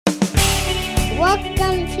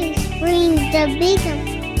Welcome to Streams of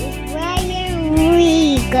Income with Ryan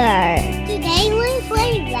Rieger. Today we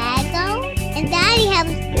play Lego, and Daddy has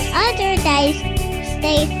other days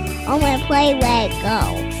stay home and play Lego.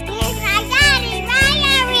 Here's my daddy,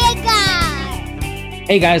 Ryan Rieger.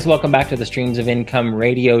 Hey guys, welcome back to the Streams of Income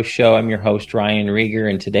radio show. I'm your host, Ryan Rieger,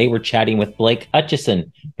 and today we're chatting with Blake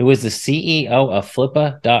Hutchison, who is the CEO of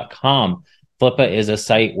Flippa.com. Flippa is a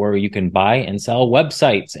site where you can buy and sell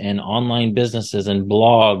websites and online businesses and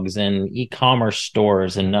blogs and e-commerce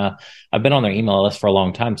stores. And I've been on their email list for a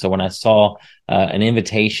long time. So when I saw an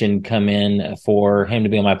invitation come in for him to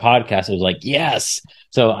be on my podcast, I was like, yes.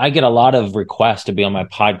 So I get a lot of requests to be on my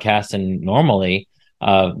podcast. And normally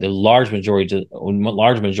the large majority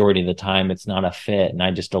of the time, it's not a fit. And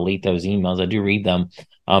I just delete those emails. I do read them.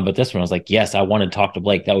 But this one, I was like, yes, I want to talk to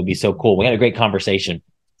Blake. That would be so cool. We had a great conversation.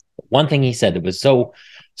 One thing he said that was so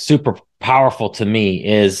super powerful to me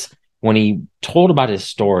is when he told about his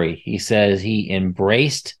story, he says he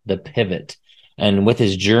embraced the pivot. And with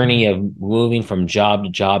his journey of moving from job to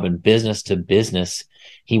job and business to business,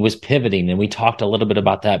 he was pivoting. And we talked a little bit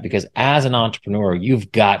about that because as an entrepreneur,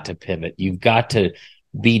 you've got to pivot. You've got to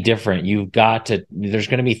be different. There's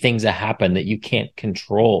going to be things that happen that you can't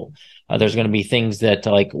control. There's going to be things that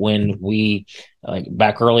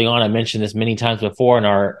back early on, I mentioned this many times before in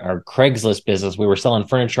our Craigslist business, we were selling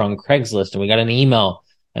furniture on Craigslist and we got an email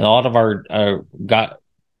and a lot of our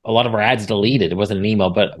ads deleted. It wasn't an email,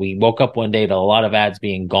 but we woke up one day to a lot of ads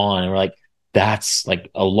being gone. And we're like, that's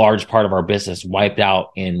like a large part of our business wiped out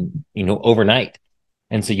in, overnight.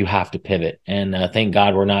 And so you have to pivot. And thank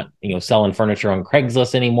God we're not, selling furniture on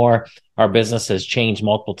Craigslist anymore. Our business has changed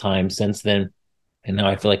multiple times since then. And now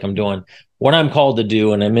I feel like I'm doing what I'm called to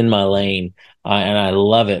do and I'm in my lane and I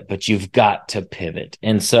love it, but you've got to pivot.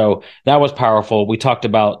 And so that was powerful. We talked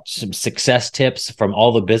about some success tips from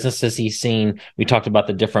all the businesses he's seen. We talked about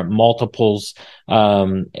the different multiples. We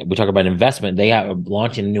talked about investment. They are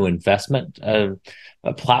launching a new investment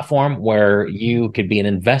a platform where you could be an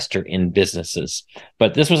investor in businesses.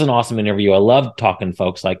 But this was an awesome interview. I love talking to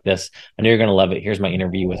folks like this. I know you're going to love it. Here's my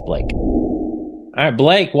interview with Blake. All right,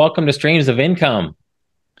 Blake, welcome to Streams of Income.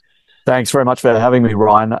 Thanks very much for having me,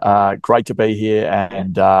 Ryan. Great to be here.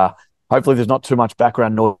 And hopefully there's not too much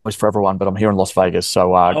background noise for everyone, but I'm here in Las Vegas.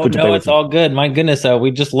 So good to be with you. It's all good. My goodness. We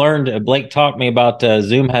just learned, Blake talked me about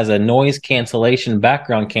Zoom has a noise cancellation,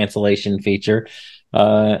 background cancellation feature. We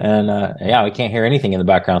can't hear anything in the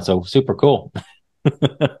background. So super cool.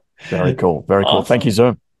 Very cool. Very cool. Awesome. Thank you,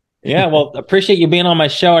 Zoom. Yeah, well, appreciate you being on my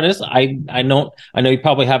show. I know you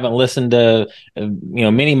probably haven't listened to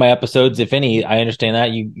many of my episodes, if any. I understand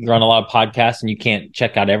that you're on a lot of podcasts and you can't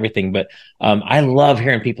check out everything, but I love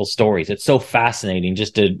hearing people's stories. It's so fascinating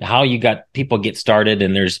just to how you got people get started,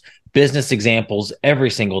 and there's business examples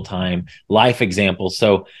every single time, life examples.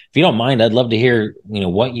 So if you don't mind, I'd love to hear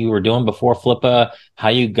what you were doing before Flippa, how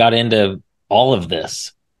you got into all of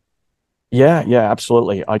this. Yeah,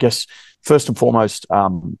 absolutely. I guess first and foremost,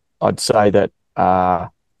 I'd say that, I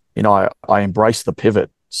embrace the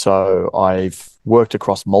pivot. So I've worked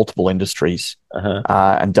across multiple industries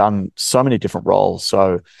and done so many different roles.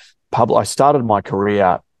 So I started my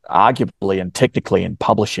career arguably and technically in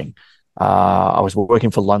publishing. I was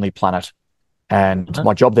working for Lonely Planet and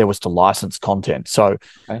my job there was to license content. So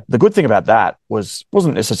the good thing about that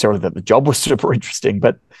wasn't necessarily that the job was super interesting,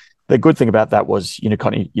 but the good thing about that was,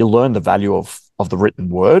 you learn the value of the written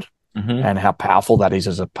word. And how powerful that is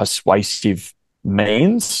as a persuasive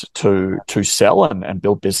means to sell and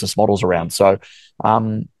build business models around. So,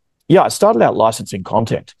 I started out licensing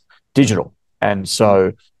content, digital. And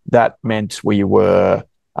so that meant we were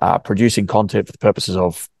producing content for the purposes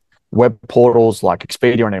of web portals like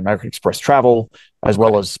Expedia and American Express Travel, as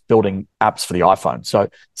well as building apps for the iPhone. So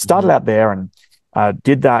started out there and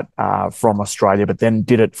did that from Australia, but then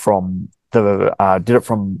did it from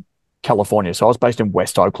California. So I was based in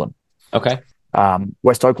West Oakland. Okay.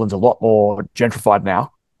 West Oakland's a lot more gentrified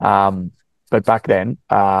now, but back then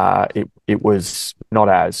it was not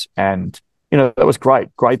as. And that was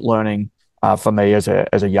great learning for me as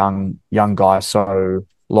a young guy so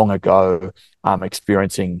long ago,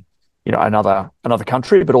 experiencing another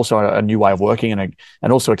country, but also a new way of working and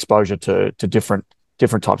also exposure to different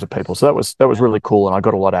types of people. So that was really cool, and I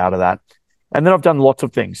got a lot out of that. And then I've done lots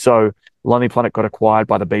of things. So Lonely Planet got acquired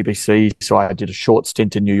by the BBC. So I did a short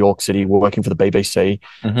stint in New York City working for the BBC,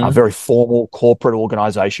 a very formal corporate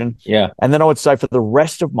organization. Yeah. And then I would say for the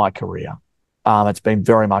rest of my career, it's been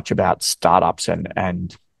very much about startups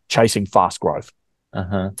and chasing fast growth.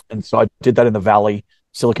 And so I did that in the Valley,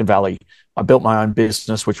 Silicon Valley. I built my own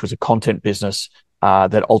business, which was a content business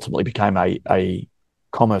that ultimately became a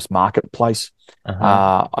commerce marketplace.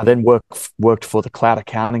 Uh-huh. I then worked for the cloud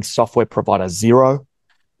accounting software provider Xero.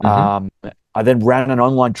 I then ran an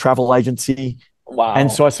online travel agency. Wow.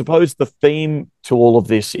 And so I suppose the theme to all of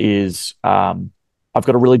this is I've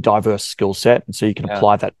got a really diverse skill set, and so you can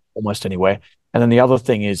apply that almost anywhere. And then the other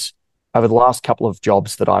thing is, over the last couple of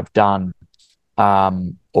jobs that I've done,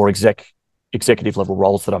 or executive level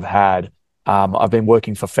roles that I've had, I've been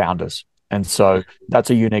working for founders. And so that's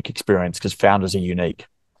a unique experience because founders are unique.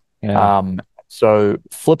 Yeah. So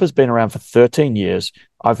Flippa's been around for 13 years.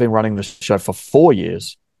 I've been running the show for 4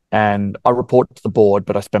 years, and I report to the board,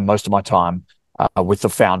 but I spend most of my time with the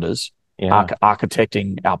founders,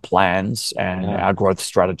 architecting our plans and our growth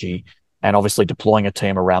strategy, and obviously deploying a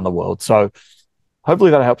team around the world. So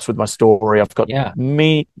hopefully that helps with my story. I've got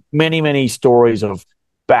many stories of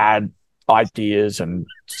bad ideas and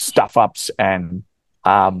stuff ups. And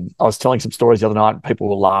I was telling some stories the other night and people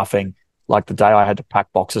were laughing, like the day I had to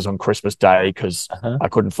pack boxes on Christmas Day because I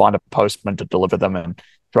couldn't find a postman to deliver them, and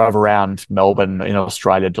drove around Melbourne in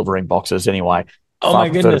Australia delivering boxes. Anyway, oh my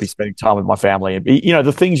goodness, to be spending time with my family. And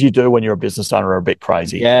the things you do when you're a business owner are a bit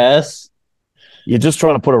crazy. Yes. You're just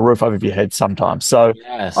trying to put a roof over your head sometimes. So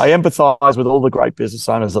I empathize with all the great business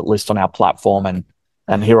owners that list on our platform,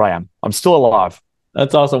 and here I am. I'm still alive.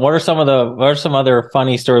 That's awesome. What are some other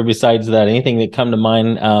funny stories besides that? Anything that come to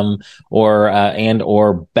mind,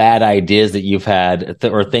 or bad ideas that you've had,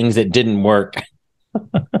 or things that didn't work?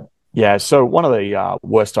 Yeah. So one of the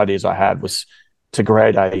worst ideas I had was to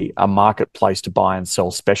create a marketplace to buy and sell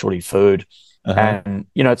specialty food. And,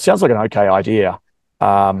 it sounds like an okay idea.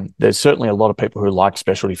 There's certainly a lot of people who like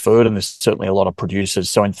specialty food, and there's certainly a lot of producers.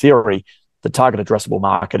 So in theory, the target addressable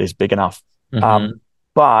market is big enough.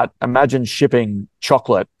 But imagine shipping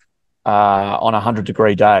chocolate on a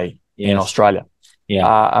 100-degree day in Australia.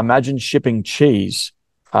 Imagine shipping cheese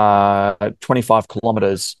 25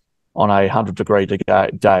 kilometers on a 100-degree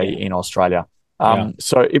day in Australia.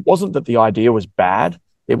 So it wasn't that the idea was bad.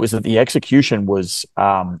 It was that the execution was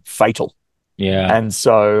fatal. Yeah. And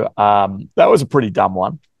so that was a pretty dumb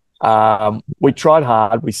one. We tried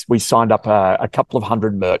hard. We signed up a couple of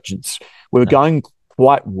hundred merchants. We were going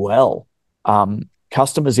quite well.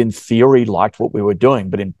 Customers in theory liked what we were doing,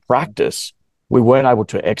 but in practice, we weren't able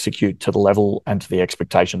to execute to the level and to the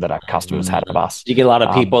expectation that our customers had of us. Did you get a lot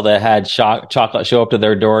of people that had chocolate show up to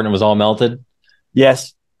their door and it was all melted?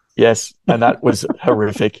 Yes. And that was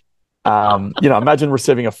horrific. Imagine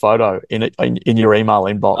receiving a photo in your email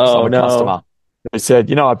inbox of a customer who said,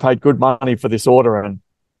 I paid good money for this order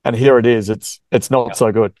and here it is. It's not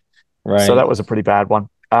so good. Right. So that was a pretty bad one.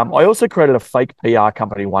 I also created a fake PR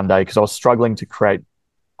company one day because I was struggling to create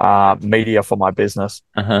media for my business.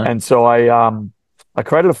 And so I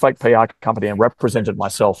created a fake PR company and represented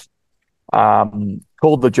myself,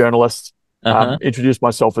 called the journalist, introduced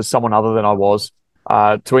myself as someone other than I was,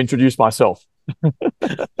 to introduce myself.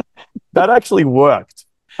 That actually worked.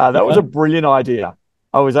 That was a brilliant idea.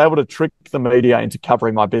 I was able to trick the media into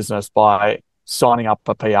covering my business by signing up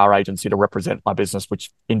a PR agency to represent my business, which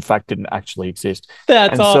in fact didn't actually exist.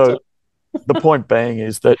 That's awesome. So the point being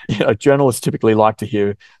is that journalists typically like to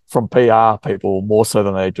hear from PR people more so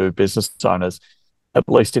than they do business owners, at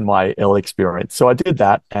least in my early experience. So I did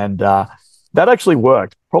that, and that actually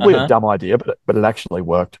worked. Probably a dumb idea, but it actually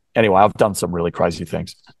worked. Anyway, I've done some really crazy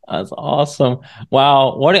things. That's awesome.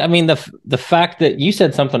 Wow. The fact that you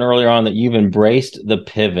said something earlier on that you've embraced the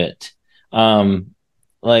pivot. I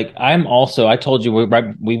told you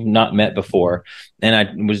we've not met before,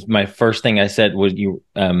 and my first thing I said was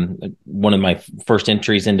one of my first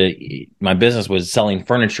entries into my business was selling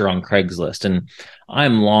furniture on Craigslist, and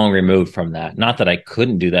I'm long removed from that. Not that I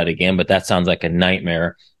couldn't do that again, but that sounds like a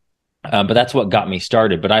nightmare. But that's what got me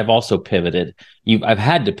started. But I've also pivoted. I've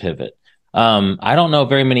had to pivot. I don't know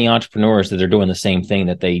very many entrepreneurs that are doing the same thing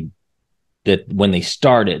that when they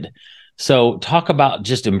started. So talk about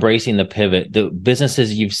just embracing the pivot, the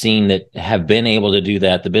businesses you've seen that have been able to do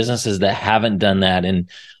that, the businesses that haven't done that, and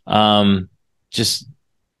just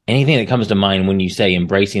anything that comes to mind when you say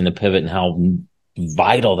embracing the pivot and how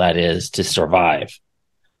vital that is to survive.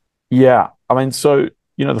 Yeah. I mean, so,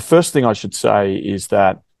 the first thing I should say is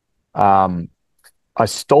that I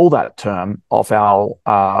stole that term off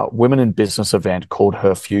our Women in Business event called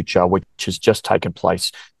Her Future, which has just taken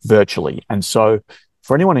place virtually. And so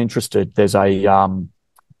for anyone interested, there's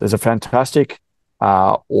a fantastic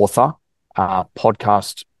author,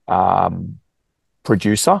 podcast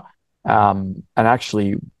producer, and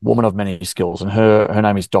actually woman of many skills. And her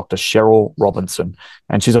name is Dr. Cheryl Robinson,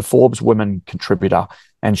 and she's a Forbes Women contributor.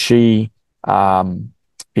 And she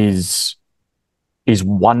is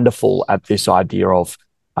wonderful at this idea of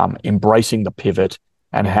embracing the pivot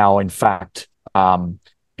and Yeah. how, in fact,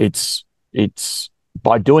 it's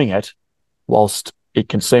by doing it, whilst it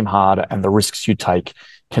can seem hard and the risks you take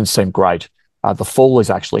can seem great, the fall is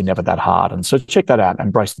actually never that hard. And so check that out,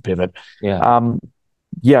 embrace the pivot. Yeah.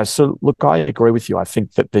 Yeah. So look, I agree with you. I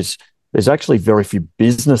think that there's actually very few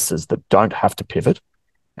businesses that don't have to pivot.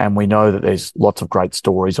 And we know that there's lots of great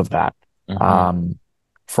stories of that,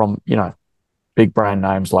 from, big brand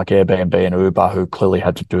names like Airbnb and Uber, who clearly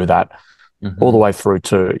had to do that, all the way through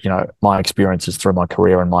to, my experiences through my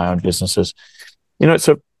career and my own businesses.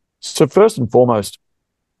 So first and foremost,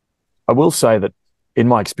 I will say that in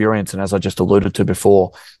my experience, and as I just alluded to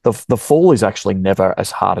before, the fall is actually never as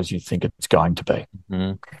hard as you think it's going to be.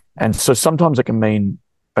 And so sometimes it can mean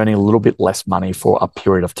earning a little bit less money for a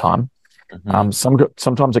period of time.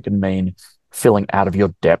 Sometimes it can mean filling out of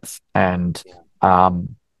your depth and,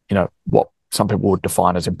 what some people would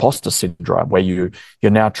define as imposter syndrome, where you're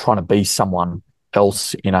now trying to be someone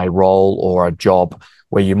else in a role or a job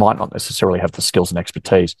where you might not necessarily have the skills and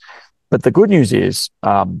expertise. But the good news is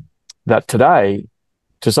that today,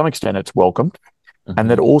 to some extent, it's welcomed,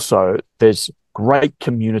 and that also there's great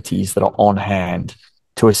communities that are on hand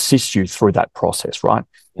to assist you through that process, right?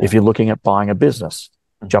 Yeah. If you're looking at buying a business,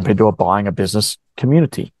 jump into buying a business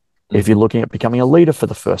community. If you're looking at becoming a leader for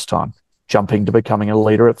the first time, jump into becoming a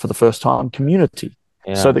leader for the first time community.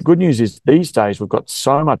 Yeah. So the good news is these days we've got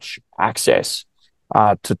so much access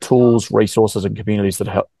to tools, resources, and communities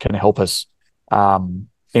that can help us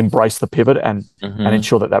embrace the pivot and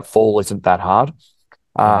ensure that fall isn't that hard.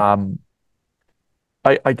 I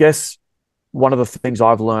guess one of the things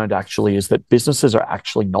I've learned actually is that businesses are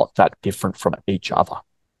actually not that different from each other.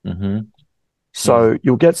 So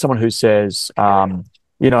you'll get someone who says, I'm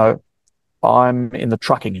in the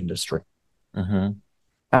trucking industry. And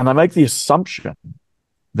they make the assumption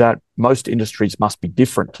that most industries must be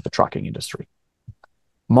different to the trucking industry.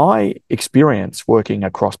 My experience working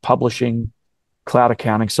across publishing, cloud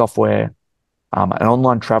accounting software, an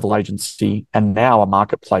online travel agency, and now a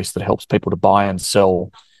marketplace that helps people to buy and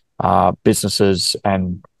sell businesses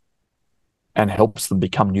and helps them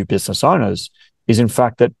become new business owners, is in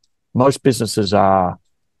fact that most businesses are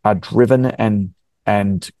driven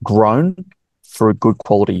and grown through good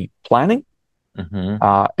quality planning,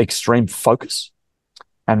 extreme focus,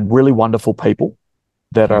 and really wonderful people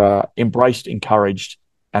that are embraced, encouraged,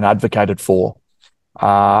 and advocated for.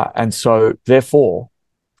 And so therefore,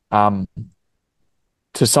 to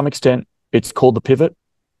some extent, it's called the pivot,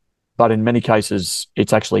 but in many cases,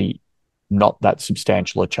 it's actually not that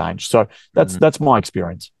substantial a change. So that's my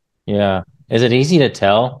experience. Yeah. Is it easy to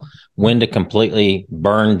tell when to completely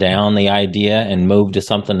burn down the idea and move to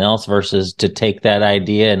something else versus to take that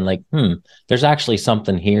idea and there's actually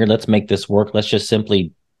something here. Let's make this work. Let's just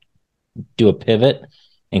simply do a pivot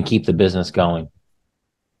and keep the business going.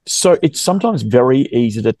 So it's sometimes very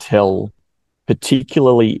easy to tell,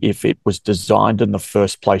 particularly if it was designed in the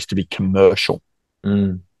first place to be commercial,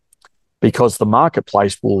 because the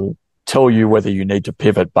marketplace will tell you whether you need to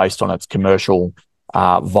pivot based on its commercial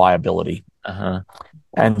viability.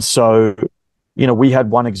 And so, we had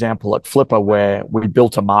one example at Flippa where we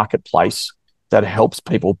built a marketplace that helps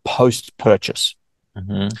people post-purchase.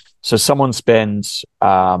 So someone spends,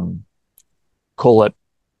 call it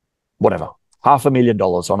whatever,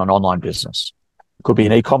 $500,000 on an online business. It could be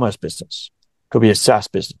an e-commerce business, could be a SaaS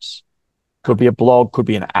business, could be a blog, could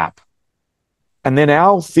be an app. And then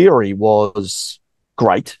our theory was,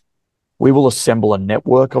 great, we will assemble a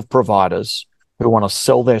network of providers who want to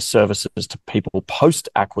sell their services to people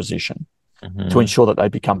post-acquisition to ensure that they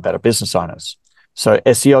become better business owners. So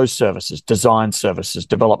SEO services, design services,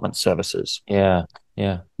 development services. Yeah.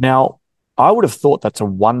 Now, I would have thought that's a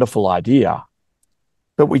wonderful idea,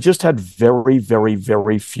 but we just had very, very,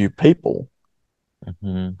 very few people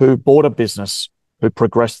who bought a business who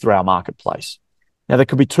progressed through our marketplace. Now, there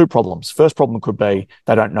could be two problems. First problem could be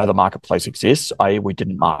they don't know the marketplace exists, i.e. we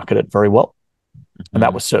didn't market it very well. And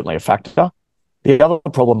that was certainly a factor. The other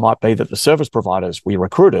problem might be that the service providers we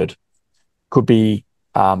recruited could be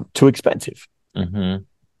too expensive.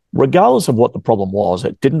 Regardless of what the problem was,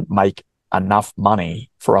 it didn't make enough money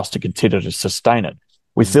for us to continue to sustain it.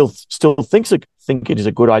 We still think it is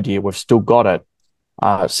a good idea. We've still got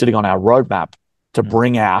it sitting on our roadmap to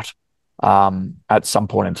bring out at some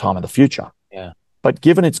point in time in the future. Yeah. But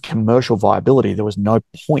given its commercial viability, there was no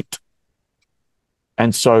point.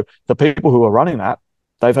 And so the people who are running that,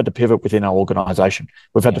 they've had to pivot within our organization.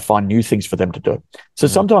 We've had to find new things for them to do. So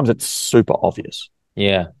sometimes it's super obvious.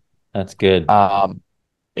 Yeah, that's good.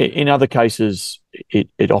 In other cases,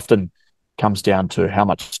 it often comes down to how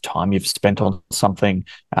much time you've spent on something.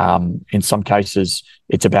 In some cases,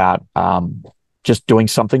 it's about just doing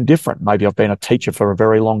something different. Maybe I've been a teacher for a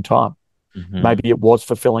very long time. Mm-hmm. Maybe it was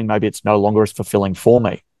fulfilling. Maybe it's no longer as fulfilling for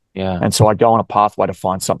me. Yeah. And so I go on a pathway to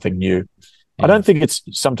find something new. Yeah. I don't think it's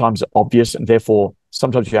sometimes obvious, and therefore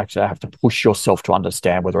sometimes you actually have to push yourself to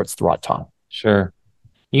understand whether it's the right time. Sure.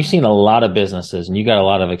 You've seen a lot of businesses and you got a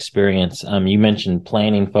lot of experience. You mentioned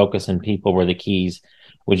planning, focus, and people were the keys.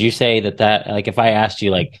 Would you say that like if I asked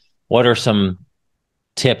you like what are some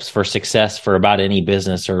tips for success for about any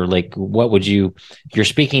business, or like what would you're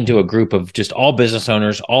speaking to a group of just all business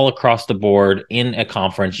owners all across the board in a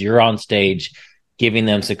conference, you're on stage giving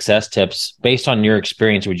them success tips based on your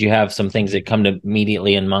experience, would you have some things that come to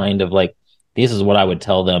immediately in mind of like, this is what I would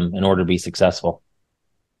tell them in order to be successful?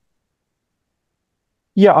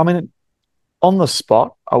 Yeah, I mean, on the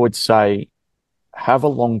spot, I would say have a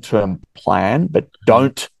long-term plan, but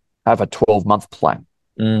don't have a 12-month plan.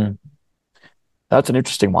 Mm. That's an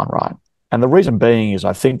interesting one, right? And the reason being is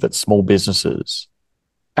I think that small businesses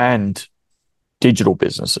and digital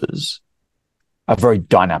businesses are very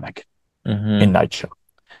dynamic in nature.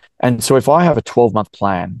 And so if I have a 12-month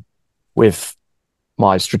plan with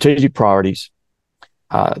my strategic priorities,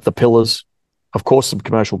 the pillars, of course, some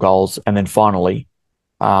commercial goals, and then finally,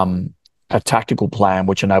 a tactical plan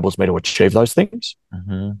which enables me to achieve those things,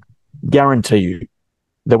 guarantee you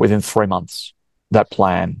that within 3 months, that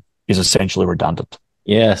plan is essentially redundant.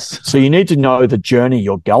 Yes. So you need to know the journey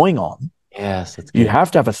you're going on. Yes. That's good. You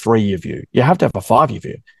have to have a 3-year view. You have to have a 5-year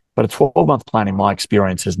view. But a 12-month plan, in my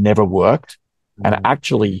experience, has never worked and it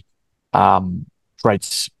actually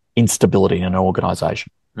creates instability in an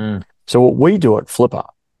organization. So what we do at Flippa,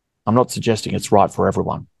 I'm not suggesting it's right for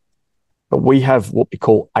everyone, but we have what we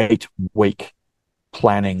call 8-week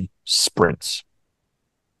planning sprints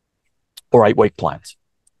or 8-week plans.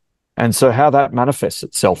 And so how that manifests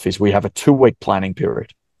itself is we have a 2-week planning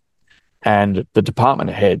period, and the department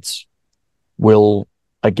heads will,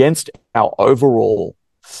 against our overall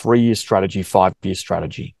 3-year strategy, 5-year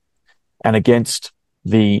strategy, and against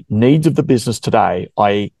the needs of the business today,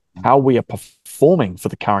 i.e. how we are performing for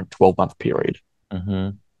the current 12-month period,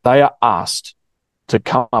 they are asked to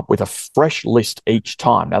come up with a fresh list each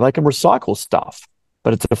time. Now, they can recycle stuff,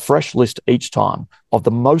 but it's a fresh list each time of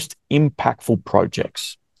the most impactful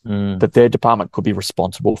projects that their department could be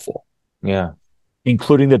responsible for. Yeah.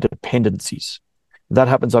 Including the dependencies. That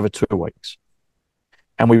happens over 2 weeks.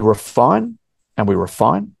 And we refine and we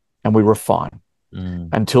refine and we refine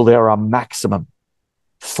until there are maximum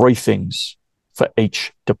 3 things for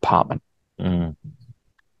each department.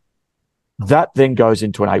 That then goes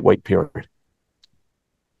into an 8-week period.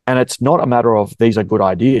 And it's not a matter of these are good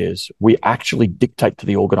ideas. We actually dictate to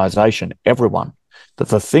the organization, everyone, that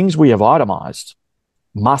the things we have itemized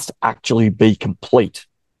must actually be complete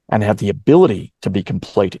and have the ability to be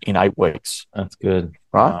complete in 8 weeks. That's good.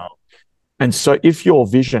 Right? Wow. And so if your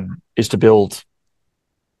vision is to build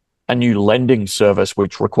a new lending service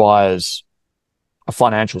which requires a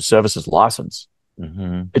financial services license,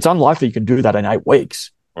 it's unlikely you can do that in 8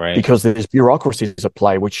 weeks, right? Because there's bureaucracies at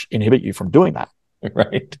play which inhibit you from doing that.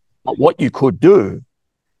 Right. But what you could do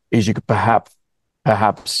is you could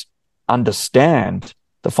perhaps understand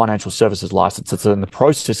the financial services licenses and the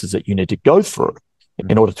processes that you need to go through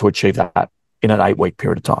in order to achieve that in an 8-week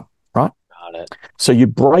period of time, right? Got it. So you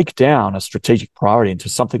break down a strategic priority into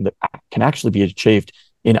something that can actually be achieved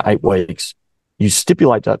in 8 weeks. You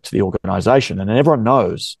stipulate that to the organization, and everyone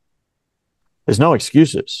knows there's no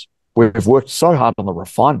excuses. We've worked so hard on the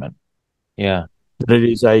refinement that it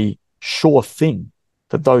is a sure thing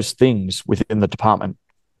that those things within the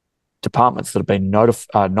departments that have been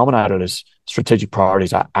nominated as strategic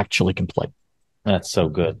priorities are actually complete. That's so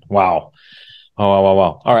good. Wow. Oh,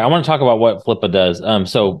 wow. All right. I want to talk about what Flippa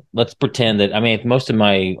does. So let's pretend that, most of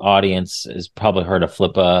my audience has probably heard of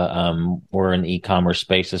Flippa. We're in the e-commerce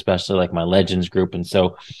space, especially like my Legends group. And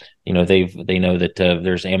so, they know that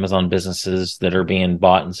there's Amazon businesses that are being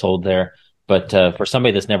bought and sold there. But for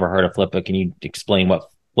somebody that's never heard of Flippa, can you explain what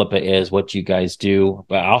Flippa is, what you guys do?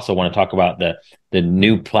 But I also want to talk about the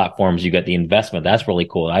new platforms. You got the investment. That's really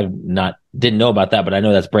cool. Didn't know about that, but I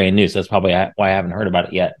know that's brand new. So that's probably why I haven't heard about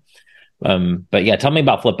it yet. But yeah, tell me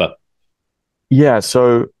about Flippa. Yeah.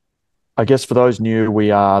 So I guess for those new,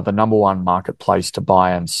 we are the number one marketplace to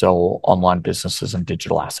buy and sell online businesses and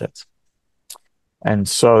digital assets. And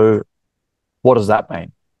so what does that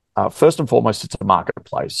mean? First and foremost, it's a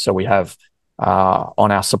marketplace. So we have,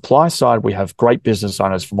 on our supply side, we have great business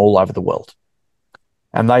owners from all over the world.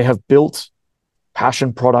 And they have built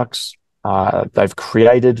passion products. They've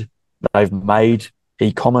made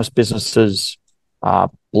e-commerce businesses,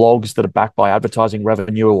 blogs that are backed by advertising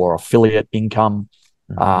revenue or affiliate income,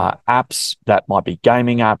 apps that might be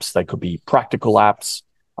gaming apps, they could be practical apps,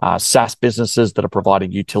 SaaS businesses that are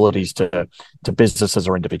providing utilities to businesses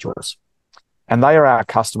or individuals. And they are our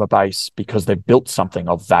customer base because they've built something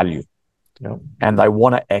of value and they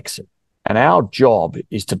want to exit. And our job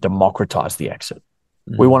is to democratize the exit.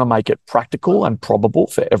 We want to make it practical and probable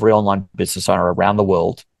for every online business owner around the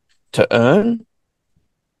world to earn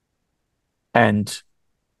and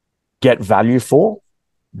get value for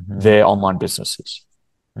their online businesses.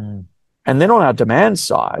 And then on our demand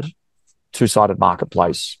side, two-sided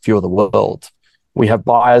marketplace, view of the world, we have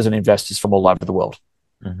buyers and investors from all over the world.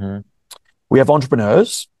 We have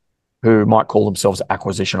entrepreneurs who might call themselves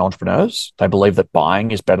acquisition entrepreneurs. They believe that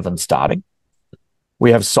buying is better than starting.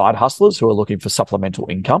 We have side hustlers who are looking for supplemental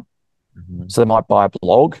income. So they might buy a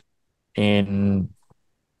blog in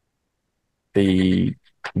the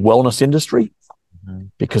wellness industry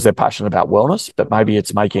because they're passionate about wellness, but maybe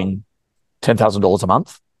it's making $10,000 a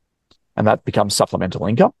month and that becomes supplemental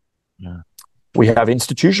income. We have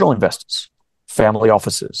institutional investors, family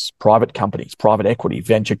offices, private companies, private equity,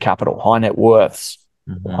 venture capital, high net worths.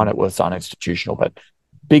 High net worths aren't institutional, but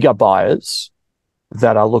bigger buyers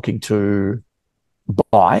that are looking to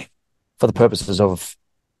buy for the purposes of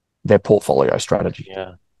their portfolio strategy.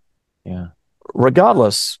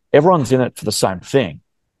 Regardless, everyone's in it for the same thing.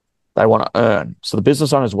 They want to earn. So the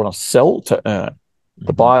business owners want to sell to earn.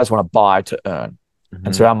 The buyers want to buy to earn.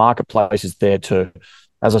 And so our marketplace is there to,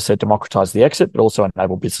 as I said, democratize the exit, but also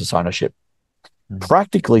enable business ownership.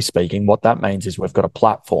 Practically speaking, what that means is we've got a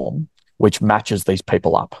platform which matches these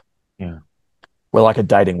people up. We're like a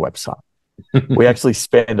dating website. We actually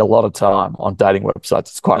spend a lot of time on dating websites.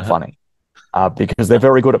 It's quite funny because they're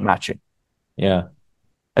very good at matching. And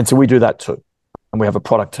so we do that too. And we have a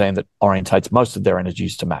product team that orientates most of their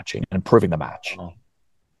energies to matching and improving the match.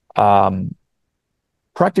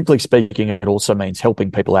 Practically speaking, it also means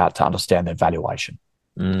helping people out to understand their valuation.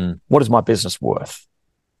 What is my business worth?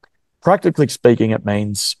 Practically speaking, it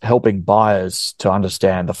means helping buyers to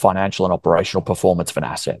understand the financial and operational performance of an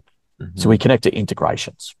asset. So we connect to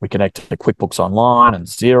integrations. We connect to QuickBooks Online and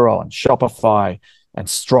Xero and Shopify and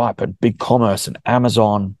Stripe and BigCommerce and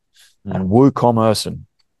Amazon and WooCommerce and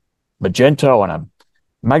Magento and a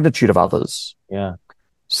magnitude of others.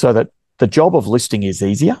 So that the job of listing is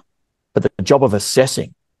easier, but the job of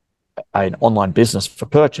assessing an online business for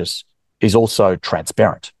purchase is also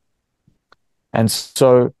transparent. And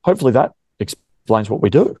so hopefully that explains what we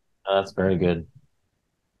do. That's very good.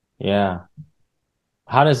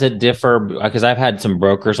 How does it differ? Because I've had some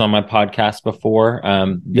brokers on my podcast before,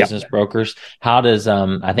 business brokers. How does,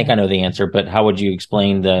 I think I know the answer, but how would you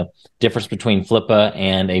explain the difference between Flippa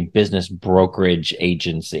and a business brokerage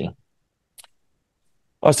agency?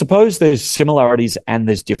 I suppose there's similarities and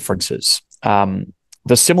there's differences.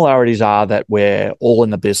 The similarities are that we're all in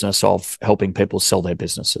the business of helping people sell their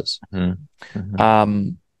businesses.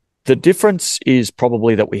 The difference is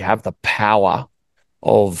probably that we have the power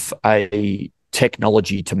of a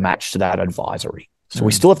technology to match to that advisory. So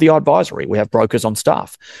we still have the advisory. We have brokers on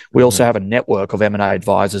staff. We also have a network of M&A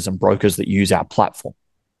advisors and brokers that use our platform.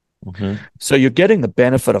 So you're getting the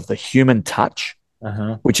benefit of the human touch,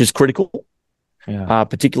 which is critical,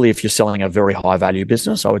 particularly if you're selling a very high value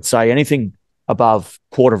business. I would say anything above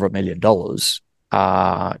 $250,000,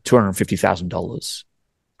 $250,000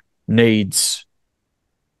 needs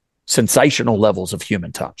sensational levels of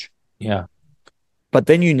human touch. But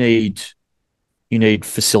then you need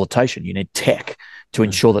facilitation. You need tech to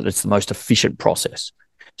ensure that it's the most efficient process.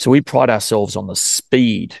 So we pride ourselves on the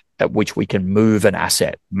speed at which we can move an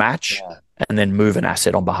asset, match, and then move an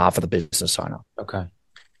asset on behalf of the business owner.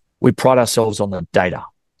 We pride ourselves on the data.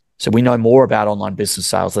 So we know more about online business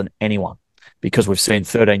sales than anyone because we've seen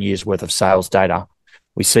 13 years worth of sales data.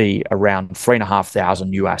 We see around 3,500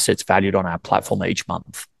 new assets valued on our platform each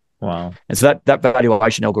month. And so that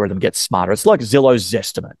valuation algorithm gets smarter. It's like Zillow's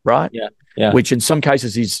Zestimate, right? Which in some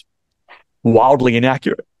cases is wildly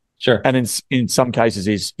inaccurate. And in some cases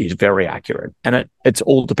is very accurate. And it's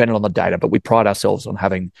all dependent on the data, but we pride ourselves on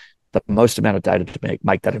having the most amount of data to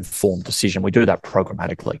make that informed decision. We do that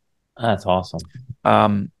programmatically. That's awesome.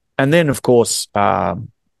 And then, of course,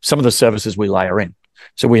 some of the services we layer in.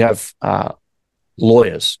 So we have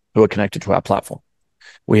lawyers who are connected to our platform.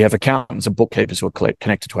 We have accountants and bookkeepers who are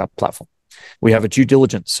connected to our platform. We have a due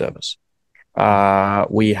diligence service.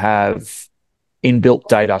 We have inbuilt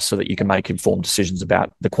data so that you can make informed decisions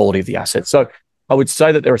about the quality of the asset. So I would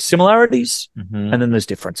say that there are similarities and then there's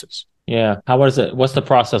differences. Yeah. What's the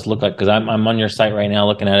process look like? Because I'm on your site right now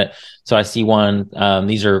looking at it. So I see one,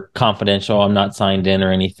 these are confidential. I'm not signed in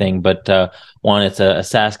or anything, but one, it's a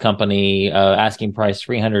SaaS company, asking price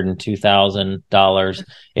 $302,000.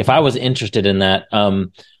 If I was interested in that,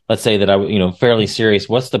 let's say that fairly serious,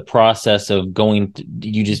 what's the process of going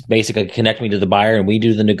you just basically connect me to the buyer and we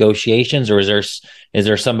do the negotiations, or is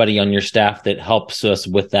there somebody on your staff that helps us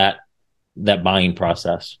with that buying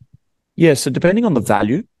process? Yeah. So depending on the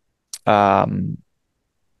value,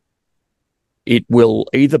 it will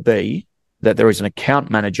either be that there is an account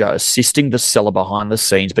manager assisting the seller behind the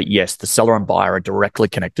scenes, but yes, the seller and buyer are directly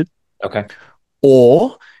connected. Okay.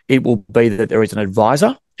 Or it will be that there is an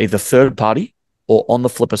advisor, either third party or on the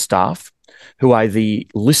Flippa staff, who are the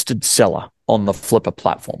listed seller on the Flippa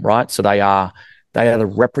platform, right? So they are the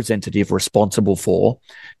representative responsible for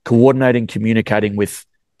coordinating, communicating with,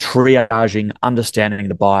 triaging, understanding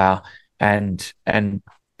the buyer, and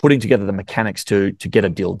putting together the mechanics to get a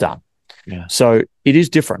deal done. Yeah. So it is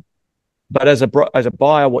different. But as a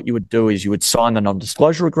buyer, what you would do is you would sign the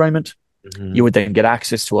non-disclosure agreement. Mm-hmm. You would then get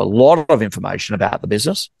access to a lot of information about the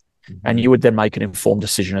business, and you would then make an informed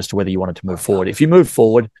decision as to whether you wanted to move forward. If you move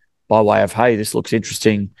forward by way of, hey, this looks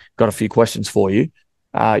interesting, got a few questions for you,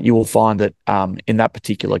 you will find that in that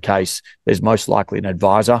particular case, there's most likely an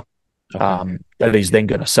advisor that is then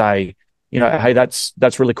going to say, hey,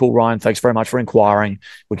 that's really cool, Ryan. Thanks very much for inquiring.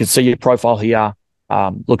 We can see your profile here.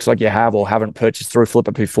 Looks like you have or haven't purchased through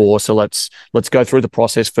Flippa before. So let's go through the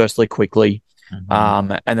process firstly, quickly.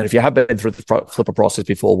 Mm-hmm. And then if you have been through the Flippa process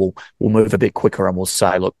before, we'll move a bit quicker and we'll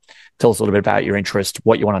say, look, tell us a little bit about your interest,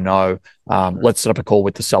 what you want to know. Let's set up a call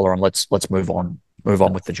with the seller and let's move on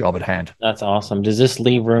with the job at hand. That's awesome. Does this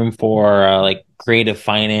leave room for like creative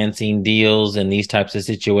financing deals in these types of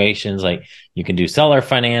situations? Like you can do seller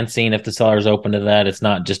financing if the seller is open to that. It's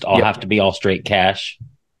not just have to be all straight cash.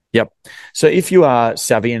 Yep. So if you are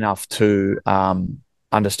savvy enough to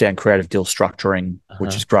understand creative deal structuring,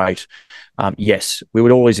 which is great, yes, we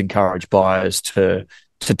would always encourage buyers to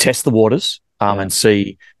test the waters and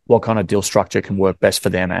see what kind of deal structure can work best for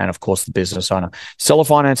them and, of course, the business owner. Seller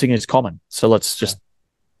financing is common. So let's just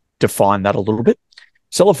define that a little bit.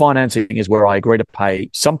 Seller financing is where I agree to pay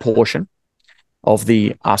some portion of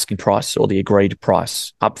the asking price or the agreed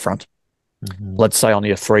price upfront. Mm-hmm. Let's say on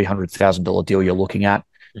your $300,000 deal you're looking at,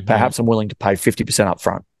 perhaps I'm willing to pay 50%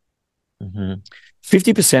 upfront.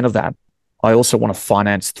 50% of that, I also want to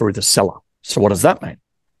finance through the seller. So what does that mean?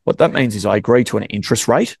 What that means is I agree to an interest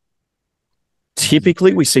rate.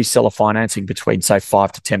 Typically, we see seller financing between, say,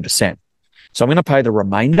 5 to 10%. So I'm going to pay the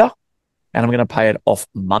remainder, and I'm going to pay it off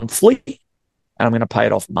monthly, and I'm going to pay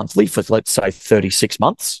it off monthly for, let's say, 36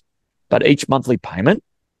 months. But each monthly payment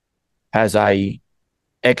has a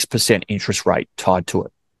X% interest rate tied to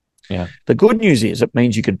it. Yeah. The good news is it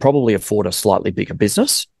means you can probably afford a slightly bigger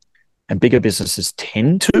business, and bigger businesses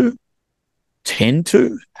tend to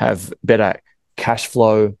have better cash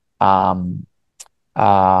flow.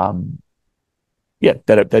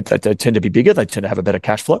 They tend to be bigger. They tend to have a better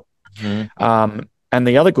cash flow. Mm-hmm. And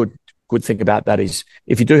the other good thing about that is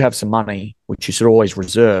if you do have some money, which you should always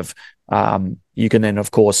reserve, you can then,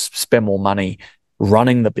 of course, spend more money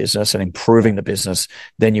running the business and improving the business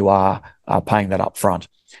than you are paying that up front.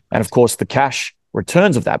 And, of course, the cash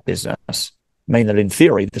returns of that business mean that, in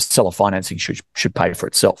theory, the seller financing should pay for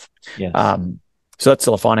itself. Yes. So that's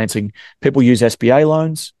seller financing. People use SBA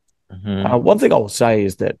loans. Mm-hmm. One thing I will say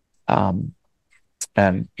is that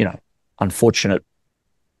and unfortunate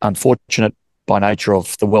by nature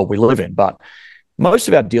of the world we live in, but most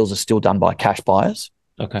of our deals are still done by cash buyers.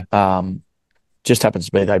 Okay. Just happens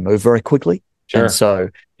to be they move very quickly. Sure. And so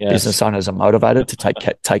business owners are motivated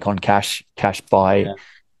to take on cash buy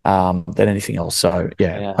than anything else. So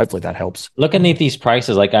hopefully that helps. Looking at these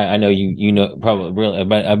prices, like I know you know probably really,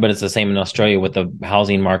 but it's the same in Australia with the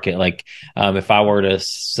housing market. Like if I were to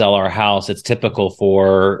sell our house, it's typical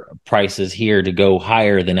for prices here to go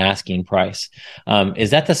higher than asking price. Is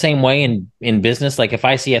that the same way in business? Like if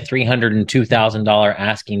I see a $302,000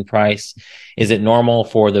 asking price, is it normal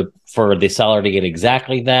for the seller to get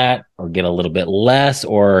exactly that or get a little bit less,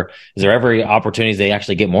 or is there every opportunity they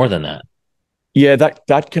actually get more than that? Yeah,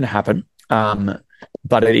 that can happen,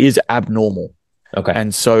 but it is abnormal. Okay.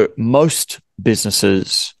 And so most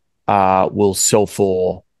businesses will sell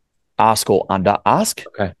for ask or under ask.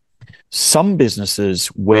 Okay. Some businesses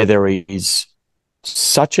where there is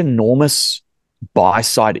such enormous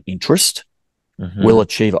buy-side interest will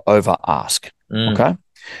achieve over ask. Okay.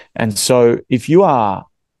 And so if you are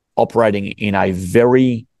operating in a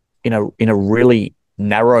really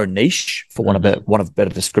narrow niche, for want of a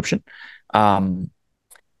better description,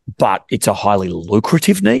 but it's a highly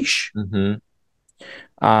lucrative niche,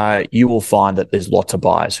 Mm-hmm. you will find that there's lots of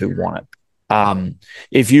buyers who want it.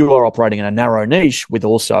 If you are operating in a narrow niche with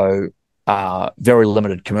also very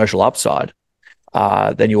limited commercial upside,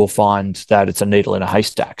 then you will find that it's a needle in a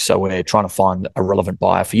haystack. So we're trying to find a relevant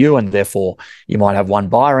buyer for you, and therefore you might have one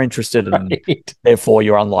buyer interested, and therefore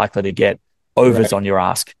you're unlikely to get overs on your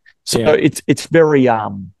ask. So it's very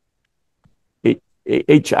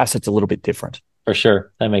each asset's a little bit different. For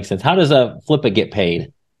sure, that makes sense. How does a flipper get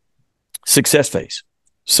paid? Success fees.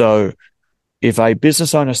 So if a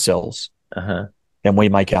business owner sells, then we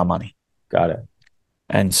make our money. Got it.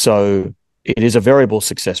 And so it is a variable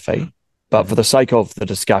success fee, but for the sake of the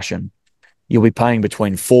discussion, you'll be paying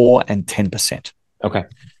between 4 and 10%. Okay.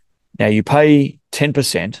 Now you pay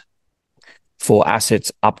 10% for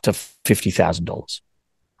assets up to $50,000.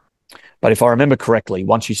 But if I remember correctly,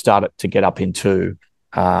 once you start it to get up into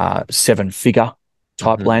 7-figure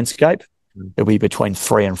type landscape, it'll be between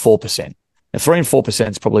 3 and 4%. Now 3 and 4%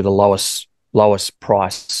 is probably the lowest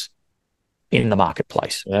price in the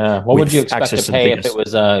marketplace. Yeah. What would you expect to pay if it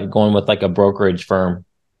was going with like a brokerage firm?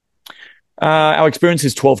 Our experience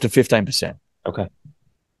is 12 to 15%. Okay.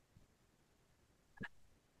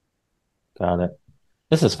 Got it.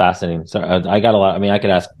 This is fascinating. So I got a lot. I mean,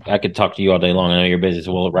 I could talk to you all day long. I know you're busy,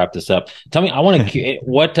 so we'll wrap this up. Tell me, tell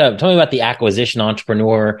me about the acquisition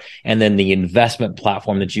entrepreneur and then the investment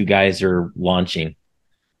platform that you guys are launching.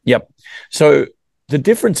 Yep. So the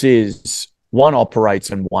difference is one operates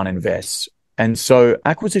and one invests. And so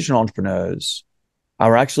acquisition entrepreneurs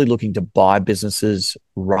are actually looking to buy businesses,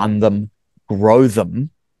 run them, grow them.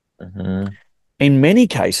 In many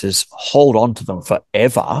cases, hold on to them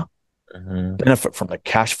forever, benefit from the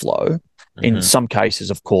cash flow. In some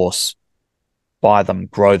cases, of course, buy them,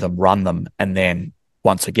 grow them, run them, and then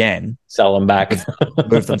once again, sell them back,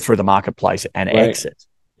 move them through the marketplace and exit.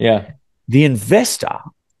 Yeah. The investor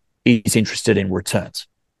is interested in returns.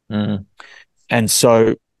 And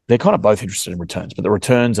so they're kind of both interested in returns, but the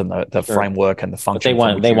returns and the framework and the function.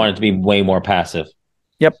 But they want it to be way more passive.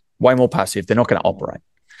 Yep. Way more passive. They're not going to operate.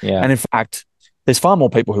 Yeah. And in fact, there's far more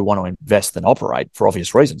people who want to invest than operate for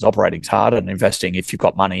obvious reasons. Operating's hard, and investing, if you've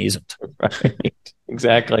got money, isn't. Right.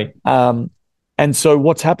 Exactly. And so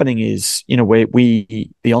what's happening is,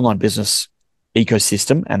 the online business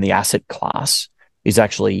ecosystem and the asset class is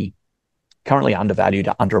actually currently undervalued,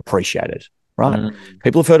 underappreciated, right?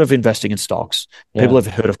 People have heard of investing in stocks. Yeah. People have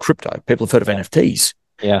heard of crypto. People have heard of NFTs.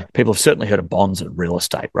 Yeah. People have certainly heard of bonds and real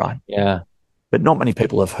estate, right? Yeah. But not many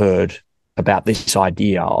people have heard about this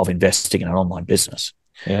idea of investing in an online business.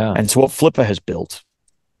 Yeah. And so what Flipper has built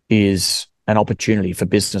is an opportunity for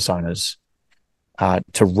business owners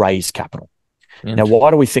to raise capital. Now,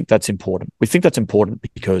 why do we think that's important? We think that's important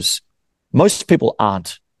because most people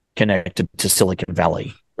aren't connected to Silicon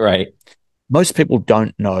Valley. Right. Most people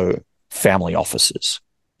don't know family offices.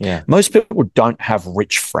 Yeah. Most people don't have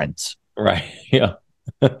rich friends. Right. Yeah.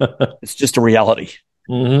 It's just a reality.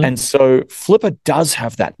 And so Flipper does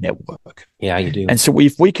have that network. Yeah, you do. And so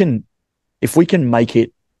if we can make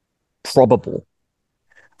it probable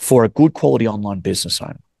for a good quality online business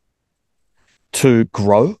owner to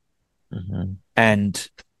grow and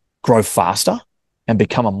grow faster and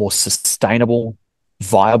become a more sustainable,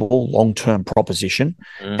 viable, long-term proposition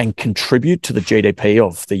and contribute to the GDP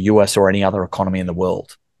of the US or any other economy in the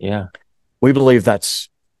world. Yeah. We believe that's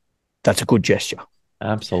a good gesture.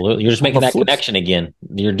 Absolutely. You're just making that connection again.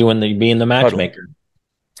 You're being the matchmaker. Totally.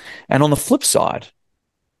 And on the flip side,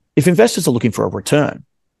 if investors are looking for a return,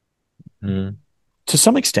 to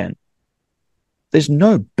some extent, there's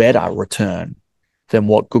no better return than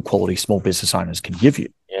what good quality small business owners can give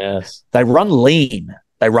you. Yes. They run lean.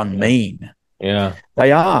 They run mean. Yeah.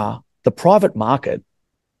 The private market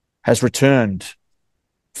has returned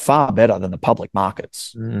far better than the public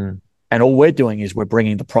markets. And all we're doing is we're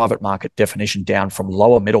bringing the private market definition down from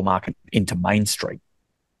lower middle market into Main Street.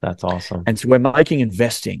 That's awesome. And so we're making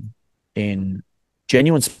investing in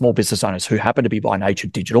genuine small business owners who happen to be by nature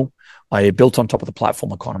digital, built on top of the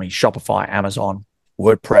platform economy, Shopify, Amazon,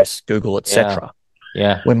 WordPress, Google, etc.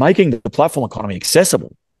 Yeah. We're making the platform economy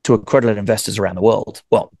accessible to accredited investors around the world.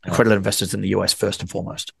 Well, accredited investors in the US first and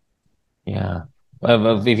foremost. Yeah.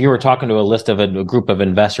 If you were talking to a group of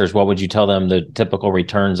investors, what would you tell them the typical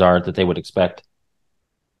returns are that they would expect?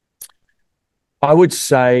 I would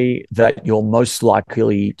say that you're most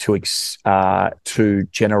likely to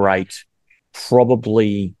generate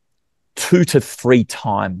probably 2 to 3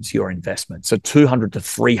 times your investment. So 200 to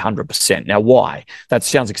 300%. Now, why? That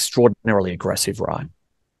sounds extraordinarily aggressive, right?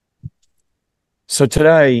 So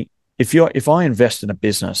today, if I invest in a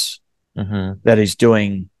business that is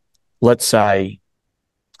doing, let's say,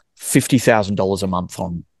 $50,000 a month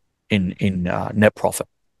in net profit.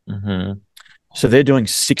 Mm-hmm. So they're doing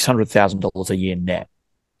 $600,000 a year net.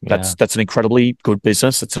 That's an incredibly good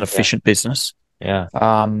business. It's an efficient business. Yeah.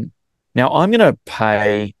 Now I'm going to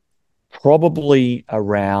pay probably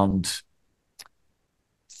around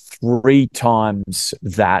 3 times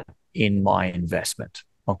that in my investment.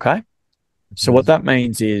 Okay. So what that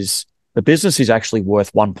means is the business is actually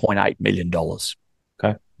worth $1.8 million.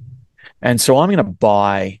 Okay. And so I'm going to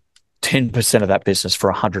buy 10% of that business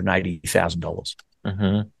for $180,000.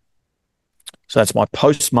 Mm-hmm. So that's my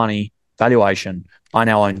post-money valuation. I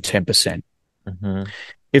now own 10%. Mm-hmm.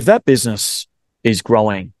 If that business is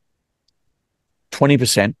growing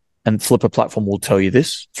 20%, and Flipper platform will tell you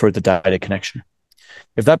this through the data connection.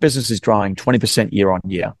 If that business is growing 20% year on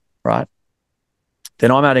year, right,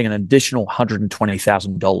 then I'm adding an additional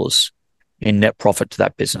 $120,000 in net profit to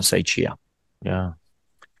that business each year. Yeah.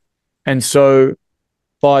 And so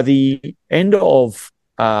by the end of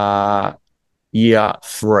year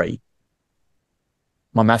 3,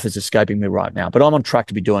 my math is escaping me right now, but I'm on track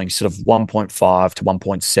to be doing sort of $1.5 to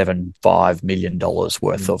 $1.75 million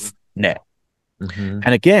worth of net. Mm-hmm.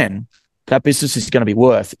 And again, that business is going to be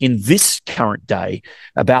worth in this current day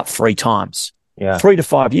about 3 times. Yeah. 3 to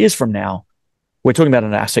 5 years from now, we're talking about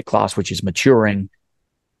an asset class which is maturing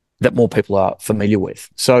that more people are familiar with.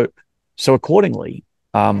 So accordingly,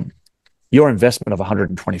 your investment of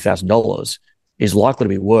 $120,000 is likely to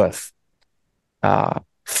be worth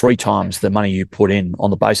 3 times the money you put in on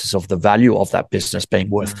the basis of the value of that business being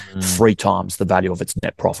worth 3 times the value of its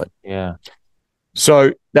net profit. Yeah.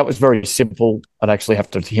 So that was very simple. I'd actually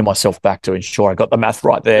have to hear myself back to ensure I got the math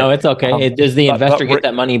right there. No, it's okay. Does the investor get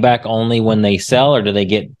that money back only when they sell, or do they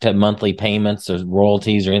get monthly payments or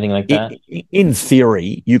royalties or anything like that? In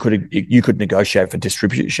theory, you could negotiate for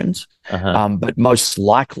distributions, but most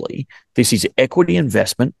likely this is equity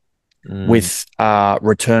investment with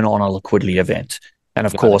return on a liquidity event. And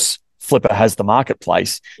of course, Flipper has the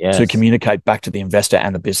marketplace to communicate back to the investor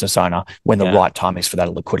and the business owner when the right time is for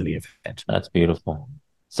that liquidity event. That's beautiful.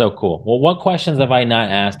 So cool. Well, what questions have I not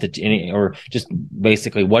asked, or just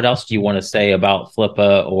basically what else do you want to say about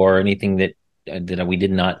Flipper or anything that we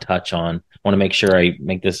did not touch on? I want to make sure I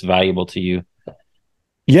make this valuable to you.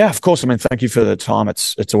 Yeah, of course. I mean, thank you for the time.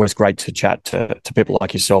 It's always great to chat to people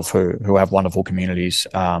like yourself who have wonderful communities,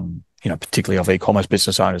 particularly of e-commerce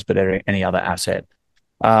business owners, but any other asset.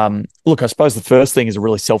 Look, I suppose the first thing is a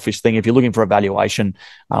really selfish thing. If you're looking for a valuation,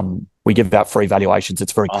 we give out free valuations.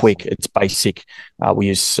 It's very quick. It's basic. We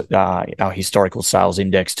use our historical sales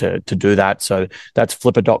index to do that. So that's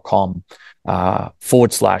flipper.com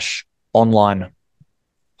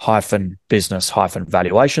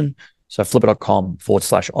 /online-business-valuation. So flipper.com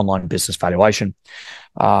 /online-business-valuation.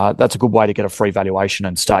 That's a good way to get a free valuation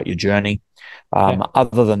and start your journey.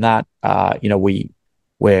 Other than that,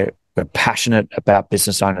 we're passionate about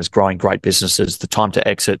business owners growing great businesses. The time to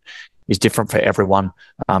exit is different for everyone.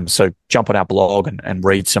 So jump on our blog and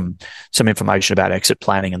read some information about exit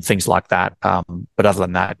planning and things like that. But other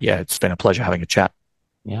than that, it's been a pleasure having a chat.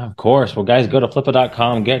 Yeah, of course. Well, guys, go to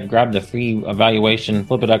flipper.com, grab the free evaluation,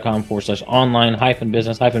 flipper.com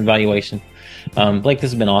 /online-business-valuation. Blake,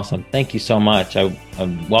 this has been awesome. Thank you so much. I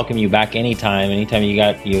welcome you back anytime you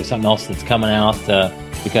got something else that's coming out,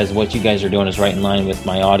 because what you guys are doing is right in line with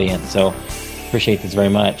my audience. So appreciate this very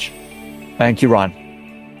much. Thank you, Ryan.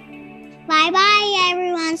 Bye-bye,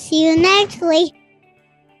 everyone. See you next week.